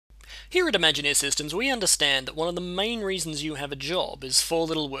Here at Imagineer Systems, we understand that one of the main reasons you have a job is four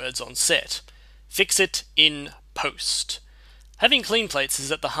little words on set. Fix it in post. Having clean plates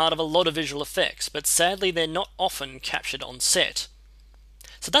is at the heart of a lot of visual effects, but sadly they're not often captured on set.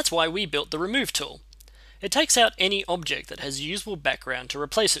 So that's why we built the Remove tool. It takes out any object that has usable background to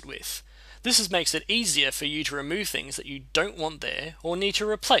replace it with. This makes it easier for you to remove things that you don't want there or need to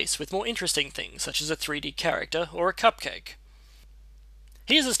replace with more interesting things such as a 3D character or a cupcake.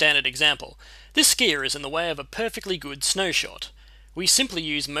 Here's a standard example. This skier is in the way of a perfectly good snow shot. We simply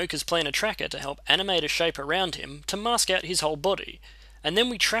use Mocha's planar tracker to help animate a shape around him to mask out his whole body, and then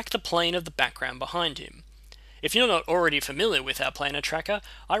we track the plane of the background behind him. If you're not already familiar with our planar tracker,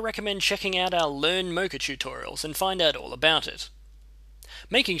 I recommend checking out our Learn Mocha tutorials and find out all about it.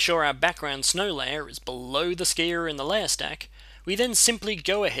 Making sure our background snow layer is below the skier in the layer stack, we then simply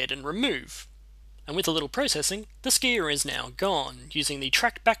go ahead and remove. And with a little processing, the skier is now gone, using the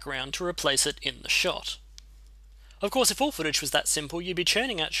tracked background to replace it in the shot. Of course, if all footage was that simple, you'd be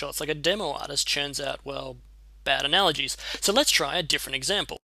churning out shots like a demo artist churns out, well, bad analogies. So let's try a different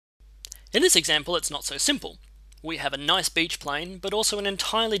example. In this example, it's not so simple. We have a nice beach plane, but also an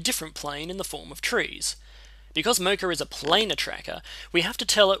entirely different plane in the form of trees. Because Mocha is a planar tracker, we have to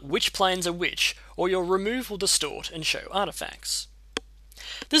tell it which planes are which, or your remove will distort and show artifacts.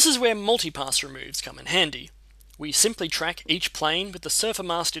 This is where Multipass Removes come in handy. We simply track each plane with the surfer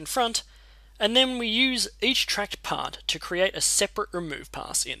mask in front, and then we use each tracked part to create a separate remove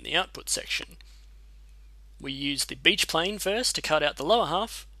pass in the output section. We use the beach plane first to cut out the lower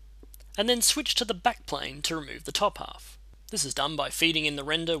half, and then switch to the back plane to remove the top half. This is done by feeding in the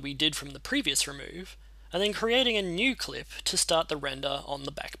render we did from the previous remove, and then creating a new clip to start the render on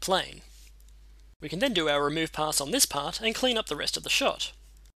the back plane. We can then do our remove pass on this part and clean up the rest of the shot.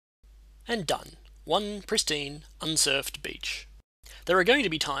 And done. One pristine, unsurfed beach. There are going to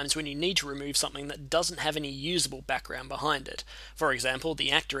be times when you need to remove something that doesn't have any usable background behind it. For example,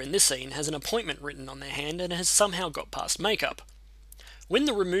 the actor in this scene has an appointment written on their hand and has somehow got past makeup. When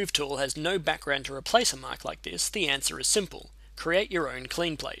the Remove tool has no background to replace a mark like this, the answer is simple. Create your own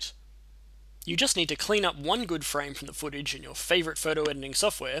clean plate. You just need to clean up one good frame from the footage in your favourite photo editing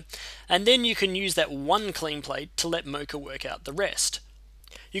software, and then you can use that one clean plate to let Mocha work out the rest.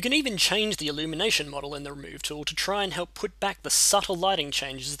 You can even change the illumination model in the Remove tool to try and help put back the subtle lighting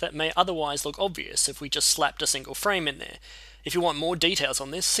changes that may otherwise look obvious if we just slapped a single frame in there. If you want more details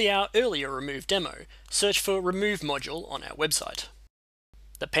on this, see our earlier Remove demo. Search for Remove module on our website.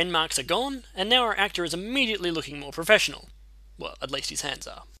 The pen marks are gone, and now our actor is immediately looking more professional. Well, at least his hands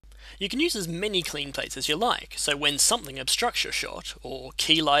are. You can use as many clean plates as you like, so when something obstructs your shot, or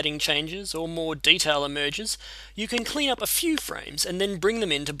key lighting changes, or more detail emerges, you can clean up a few frames and then bring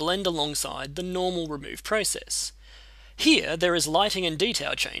them in to blend alongside the normal remove process. Here, there is lighting and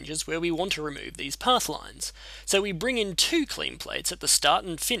detail changes where we want to remove these path lines, so we bring in two clean plates at the start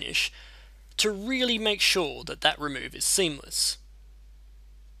and finish to really make sure that that remove is seamless.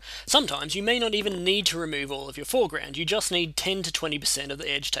 Sometimes you may not even need to remove all of your foreground, you just need 10 to 20% of the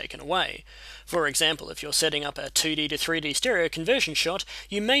edge taken away. For example, if you're setting up a 2D to 3D stereo conversion shot,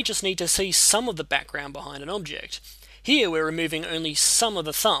 you may just need to see some of the background behind an object. Here we're removing only some of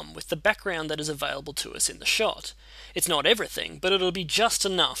the thumb with the background that is available to us in the shot. It's not everything, but it'll be just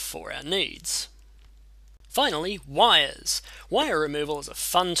enough for our needs. Finally, wires. Wire removal is a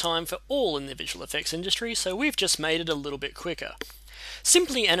fun time for all in the visual effects industry, so we've just made it a little bit quicker.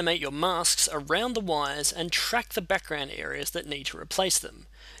 Simply animate your masks around the wires and track the background areas that need to replace them.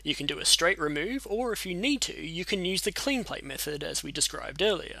 You can do a straight remove, or if you need to, you can use the clean plate method as we described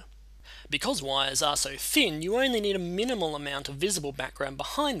earlier. Because wires are so thin, you only need a minimal amount of visible background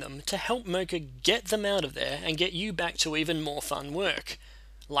behind them to help Mocha get them out of there and get you back to even more fun work,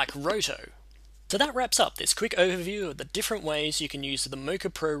 like roto. So that wraps up this quick overview of the different ways you can use the Mocha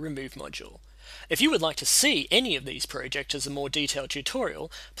Pro Remove module. If you would like to see any of these projects as a more detailed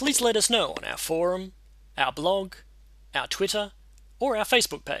tutorial, please let us know on our forum, our blog, our Twitter, or our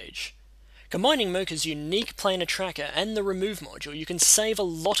Facebook page. Combining Mocha's unique planar tracker and the Remove module, you can save a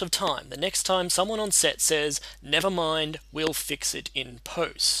lot of time the next time someone on set says, "Never mind, we'll fix it in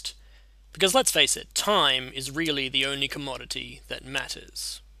post." Because let's face it, time is really the only commodity that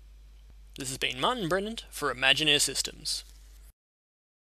matters. This has been Martin Brennand for Imagineer Systems.